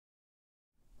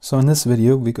So in this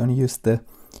video we're going to use the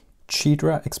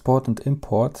Ghidra export and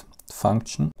import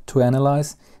function to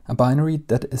analyze a binary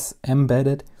that is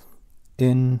embedded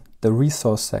in the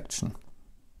resource section.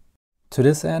 To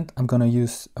this end I'm going to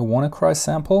use a WannaCry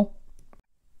sample,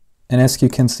 and as you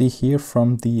can see here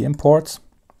from the imports,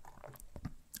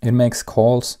 it makes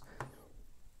calls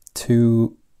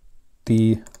to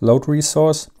the load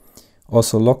resource,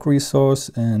 also log resource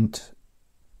and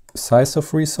size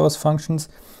of resource functions,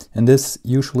 and this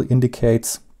usually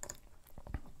indicates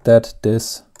that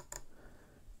this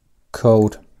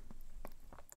code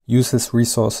uses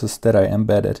resources that are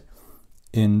embedded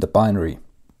in the binary.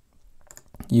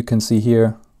 You can see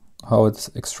here how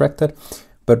it's extracted,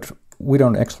 but we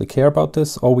don't actually care about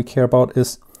this. All we care about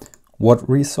is what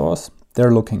resource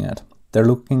they're looking at. They're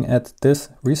looking at this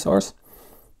resource,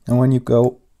 and when you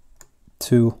go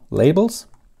to labels,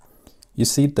 you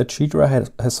see that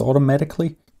Ghidra has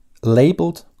automatically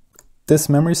labeled this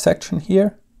memory section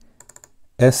here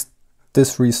as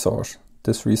this resource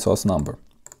number.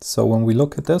 So when we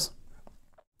look at this,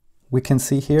 we can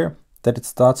see here that it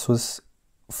starts with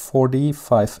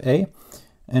 4D5A,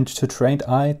 and to trained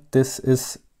eye this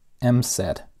is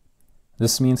MZ.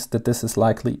 This means that this is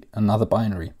likely another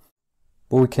binary.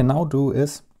 What we can now do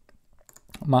is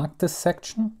mark this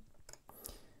section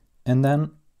and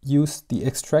then use the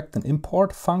extract and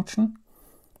import function,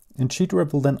 and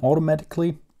Ghidra will then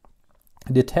automatically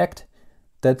detect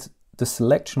that the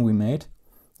selection we made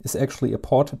is actually a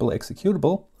portable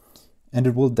executable, and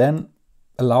it will then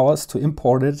allow us to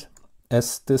import it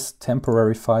as this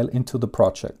temporary file into the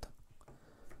project.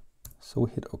 So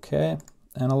we hit OK,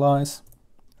 analyze.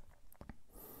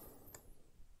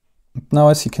 Now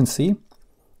as you can see,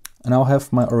 I now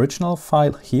have my original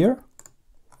file here,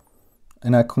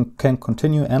 and I can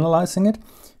continue analyzing it,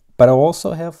 but I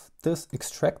also have this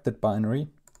extracted binary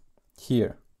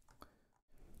here.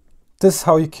 This is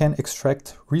how you can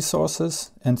extract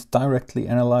resources and directly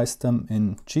analyze them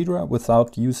in Ghidra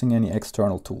without using any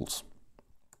external tools.